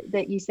love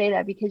that you say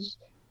that, because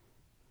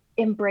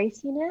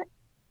embracing it,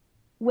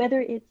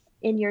 whether it's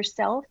in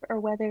yourself or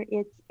whether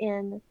it's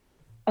in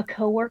a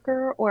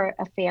coworker or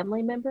a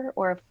family member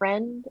or a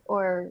friend,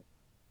 or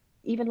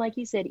even, like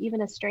you said,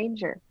 even a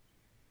stranger.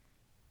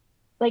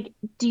 Like,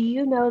 do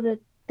you know that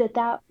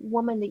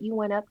woman that you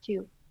went up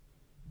to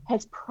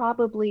has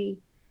probably,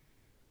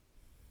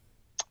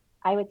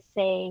 I would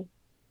say,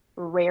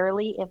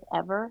 rarely, if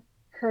ever,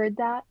 heard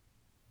that,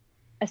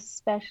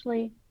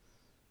 especially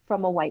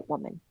from a white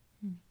woman.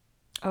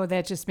 Oh,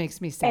 that just makes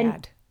me And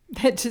sad.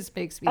 That just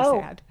makes me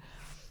sad.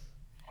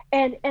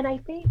 and I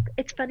think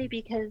it's funny,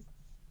 because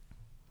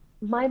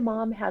my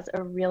mom has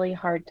a really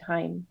hard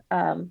time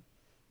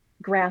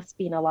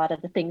grasping a lot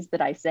of the things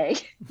that I say.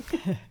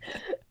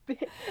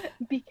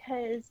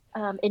 Because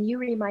and you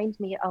remind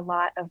me a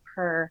lot of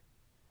her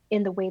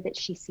in the way that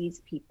she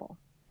sees people.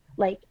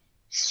 Like,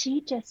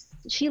 she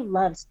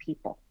loves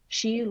people.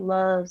 She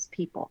loves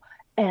people.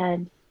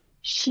 And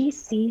she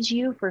sees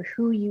you for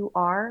who you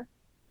are.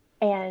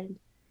 And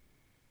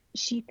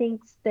she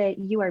thinks that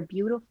you are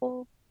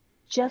beautiful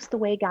just the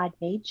way God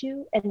made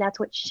you. And that's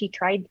what she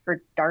tried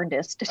her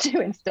darndest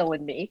to instill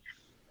in me.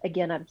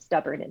 Again, I'm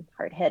stubborn and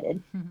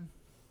hard-headed.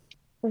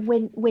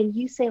 When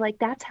you say, like,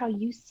 that's how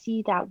you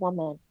see that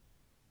woman,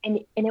 and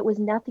it was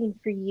nothing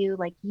for you,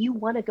 like, you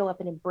want to go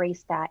up and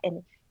embrace that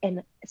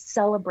and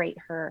celebrate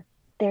her,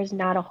 there's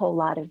not a whole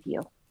lot of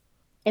you.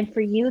 And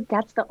for you,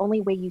 that's the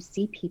only way you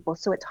see people.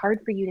 So it's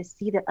hard for you to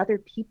see that other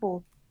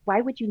people,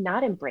 why would you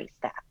not embrace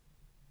that?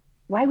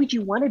 Why would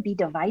you want to be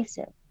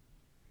divisive?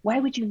 Why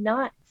would you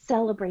not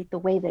celebrate the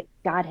way that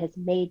God has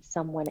made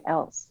someone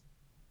else?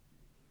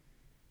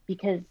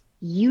 Because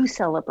you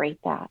celebrate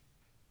that.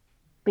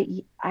 But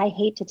I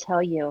hate to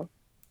tell you,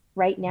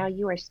 right now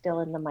you are still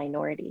in the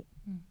minority.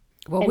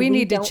 Well, And we we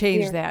need to don't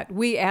change hear- that.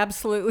 We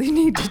absolutely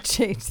need to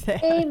change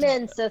that.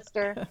 Amen,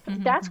 sister.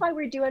 That's why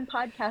we're doing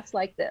podcasts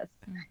like this,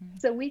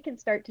 so we can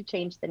start to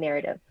change the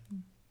narrative.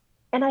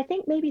 And I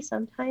think maybe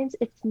sometimes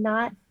it's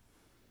not,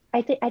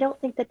 I don't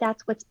think that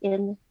that's what's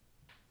in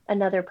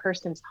another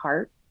person's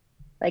heart.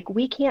 Like,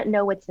 we can't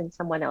know what's in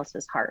someone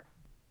else's heart.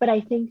 But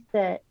I think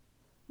that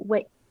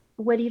what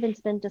even's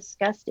been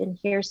discussed in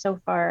here so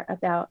far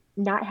about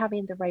not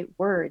having the right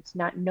words,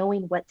 not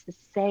knowing what to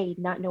say,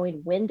 not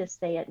knowing when to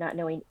say it, not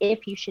knowing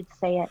if you should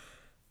say it,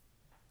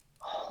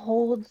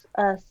 holds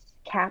us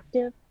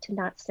captive to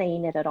not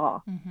saying it at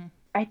all.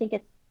 I think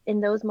it's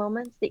in those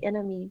moments the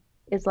enemy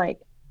is like,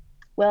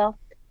 well,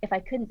 if I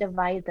couldn't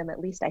divide them,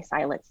 at least I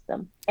silenced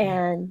them.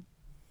 And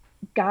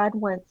God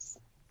wants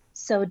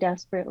so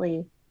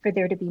desperately for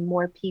there to be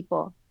more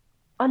people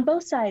on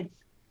both sides.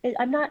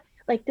 I'm not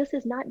like, this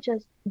is not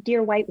just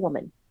dear white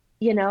woman,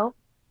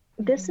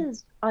 this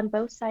is on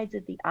both sides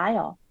of the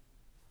aisle.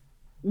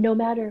 No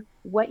matter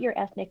what your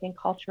ethnic and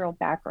cultural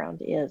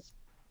background is,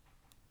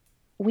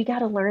 we got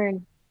to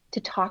learn to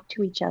talk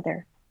to each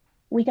other.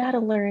 We got to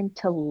learn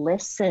to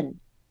listen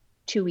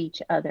to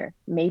each other,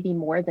 maybe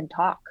more than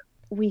talk.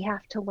 We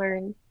have to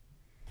learn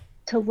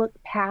to look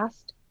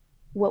past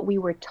what we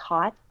were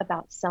taught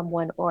about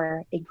someone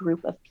or a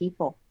group of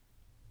people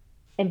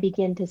and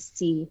begin to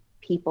see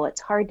people.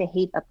 It's hard to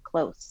hate up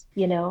close,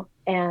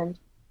 and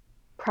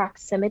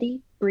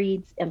proximity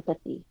breeds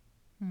empathy.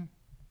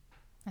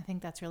 I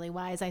think that's really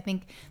wise. I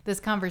think this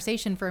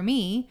conversation, for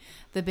me,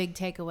 the big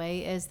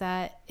takeaway is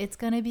that it's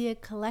going to be a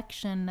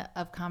collection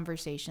of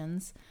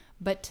conversations,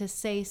 but to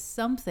say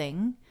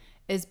something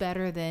is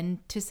better than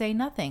to say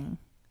nothing.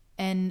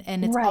 And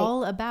it's Right.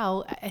 all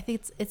about, I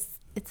think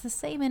it's the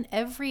same in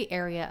every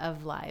area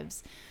of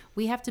lives.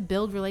 We have to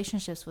build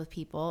relationships with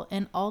people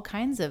in all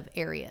kinds of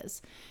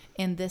areas.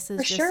 And this is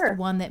For just sure.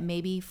 one that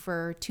maybe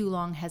for too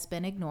long has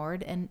been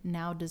ignored and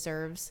now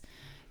deserves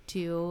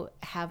to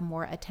have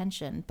more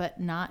attention, but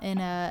not in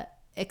a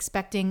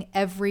expecting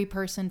every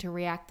person to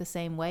react the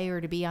same way or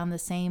to be on the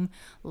same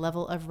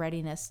level of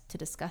readiness to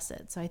discuss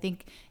it. So I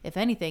think, if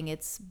anything,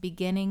 it's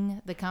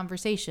beginning the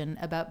conversation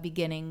about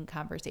beginning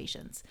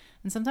conversations.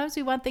 And sometimes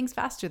we want things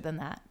faster than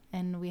that,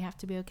 and we have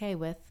to be okay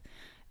with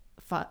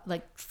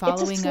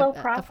following slow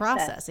a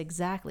process.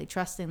 Exactly.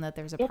 Trusting that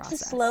there's a It's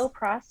process. a slow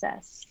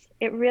process.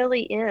 It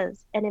really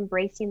is. And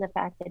embracing the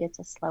fact that it's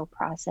a slow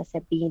process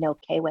and being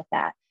okay with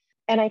that.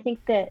 And I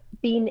think that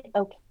being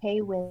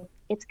okay with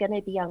it's going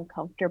to be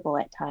uncomfortable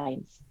at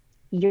times.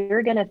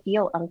 You're going to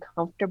feel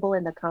uncomfortable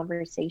in the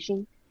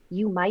conversation.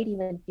 You might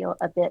even feel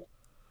a bit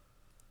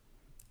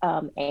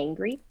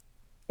angry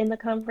in the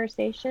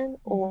conversation,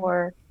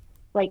 or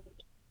like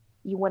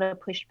you want to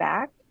push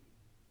back.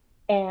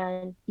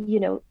 And,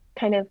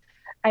 kind of,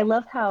 I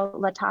love how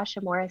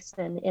Latasha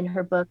Morrison in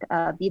her book,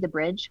 Be the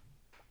Bridge,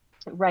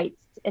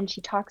 writes, and she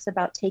talks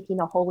about taking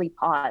a holy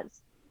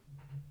pause.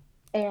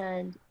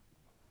 And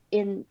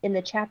in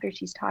the chapter,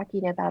 she's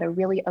talking about a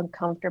really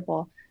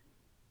uncomfortable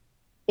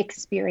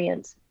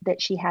experience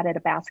that she had at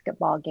a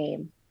basketball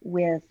game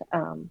with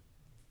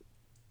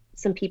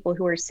some people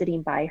who were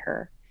sitting by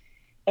her.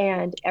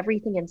 And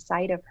everything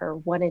inside of her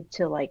wanted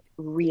to like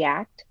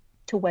react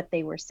to what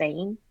they were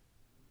saying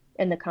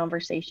and the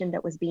conversation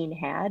that was being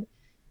had.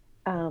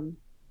 And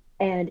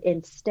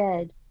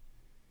instead,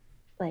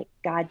 like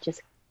God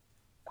just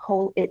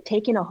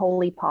taking a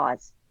holy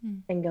pause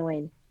and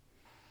going,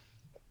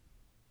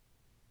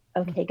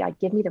 okay, God,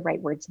 give me the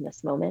right words in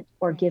this moment,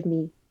 or give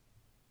me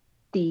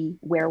the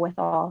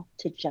wherewithal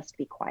to just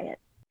be quiet.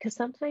 Because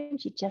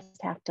sometimes you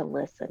just have to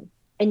listen,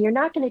 and you're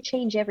not going to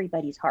change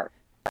everybody's heart.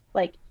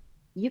 Like,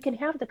 you can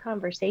have the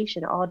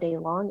conversation all day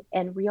long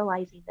and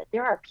realizing that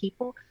there are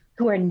people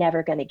who are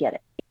never going to get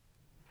it.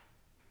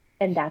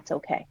 And that's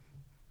okay.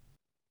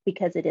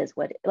 Because it is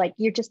like,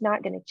 you're just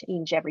not going to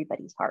change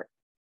everybody's heart.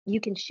 You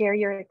can share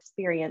your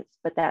experience,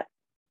 but that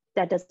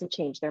doesn't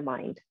change their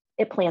mind.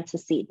 It plants a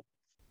seed.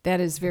 That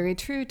is very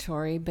true,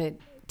 Tori. But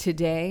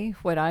today,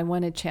 what I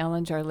want to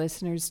challenge our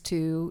listeners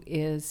to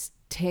is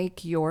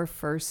take your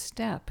first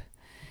step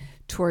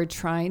toward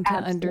trying to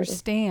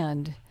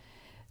understand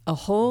a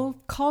whole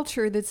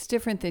culture that's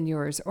different than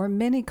yours, or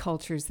many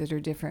cultures that are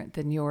different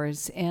than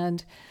yours,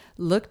 and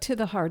look to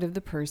the heart of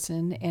the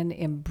person and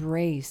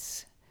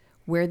embrace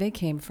where they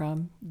came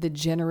from, the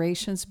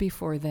generations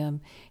before them,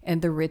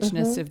 and the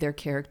richness of their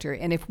character.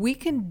 And if we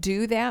can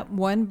do that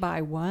one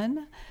by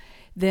one,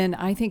 then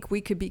I think we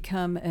could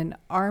become an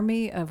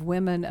army of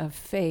women of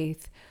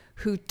faith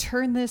who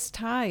turn this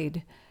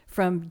tide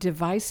from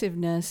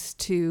divisiveness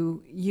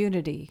to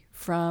unity,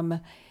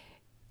 from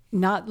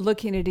not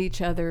looking at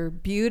each other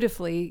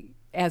beautifully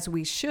as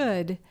we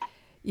should,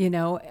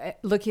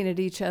 looking at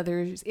each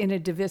other in a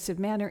divisive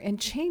manner, and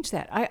change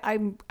that.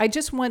 I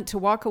just want to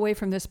walk away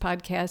from this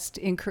podcast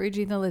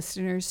encouraging the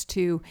listeners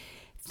to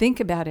think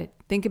about it.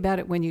 Think about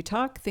it when you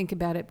talk. Think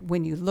about it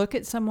when you look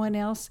at someone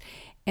else,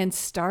 and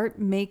start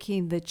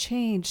making the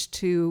change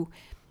to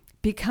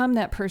become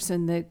that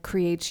person that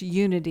creates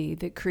unity,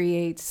 that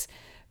creates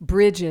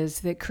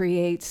bridges, that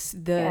creates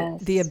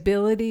the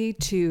ability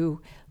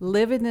to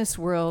live in this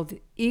world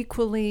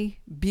equally,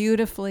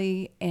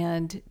 beautifully,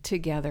 and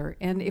together.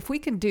 And if we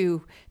can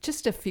do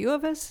just a few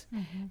of us,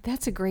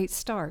 that's a great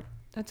start.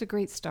 That's a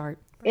great start.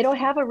 It'll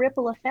have a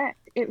ripple effect.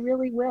 It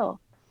really will.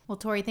 Well,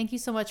 Tori, thank you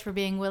so much for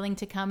being willing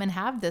to come and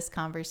have this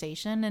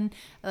conversation. And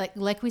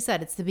like we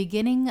said, it's the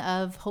beginning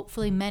of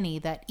hopefully many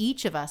that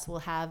each of us will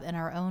have in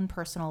our own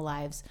personal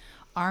lives,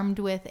 armed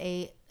with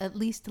at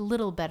least a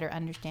little better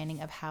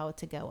understanding of how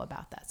to go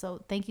about that.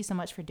 So thank you so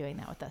much for doing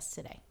that with us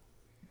today.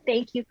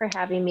 Thank you for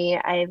having me.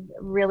 I've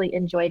really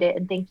enjoyed it.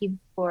 And thank you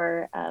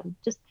for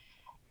just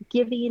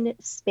giving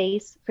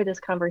space for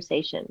this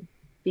conversation,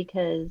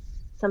 because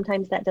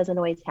sometimes that doesn't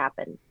always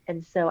happen.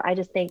 And so I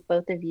just thank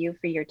both of you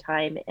for your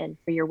time and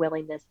for your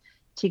willingness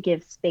to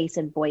give space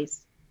and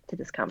voice to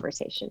this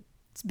conversation.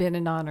 It's been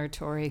an honor,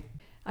 Tori.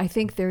 I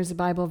think there's a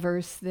Bible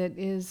verse that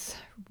is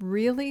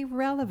really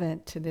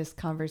relevant to this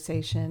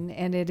conversation,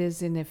 and it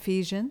is in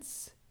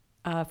Ephesians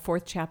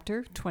 4th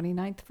chapter,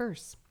 29th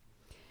verse.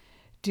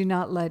 Do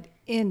not let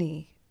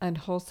any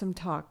unwholesome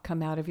talk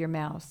come out of your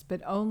mouths,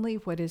 but only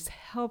what is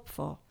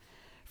helpful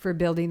for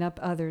building up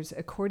others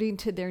according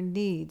to their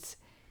needs,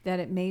 that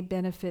it may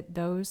benefit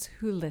those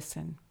who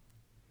listen.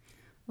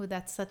 Well,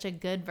 that's such a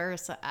good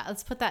verse.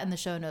 Let's put that in the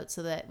show notes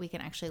so that we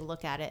can actually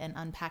look at it and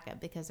unpack it,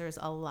 because there's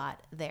a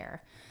lot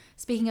there.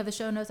 Speaking of the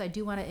show notes, I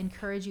do want to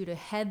encourage you to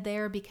head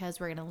there, because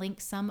we're going to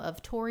link some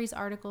of Tori's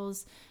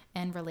articles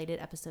and related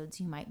episodes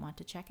you might want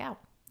to check out.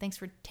 Thanks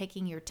for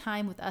taking your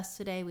time with us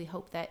today. We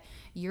hope that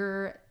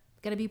you're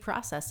going to be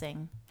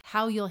processing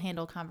how you'll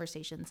handle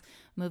conversations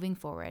moving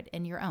forward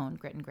in your own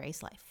Grit and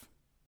Grace life.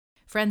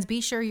 Friends,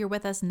 be sure you're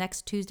with us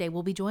next Tuesday.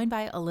 We'll be joined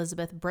by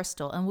Elizabeth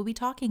Bristol, and we'll be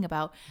talking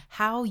about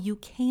how you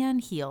can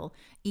heal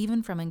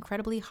even from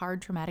incredibly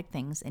hard, traumatic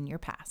things in your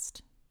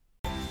past.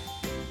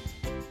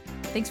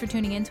 Thanks for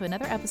tuning in to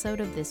another episode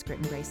of This Grit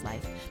and Grace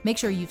Life. Make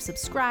sure you've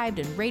subscribed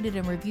and rated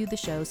and reviewed the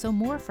show so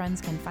more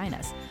friends can find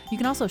us. You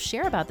can also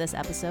share about this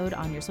episode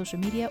on your social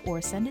media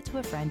or send it to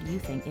a friend you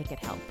think it could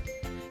help.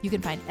 You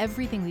can find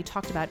everything we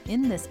talked about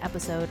in this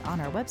episode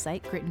on our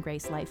website,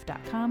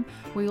 gritandgracelife.com,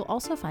 where you'll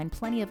also find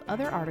plenty of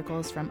other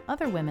articles from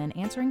other women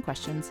answering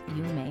questions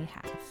you may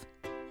have.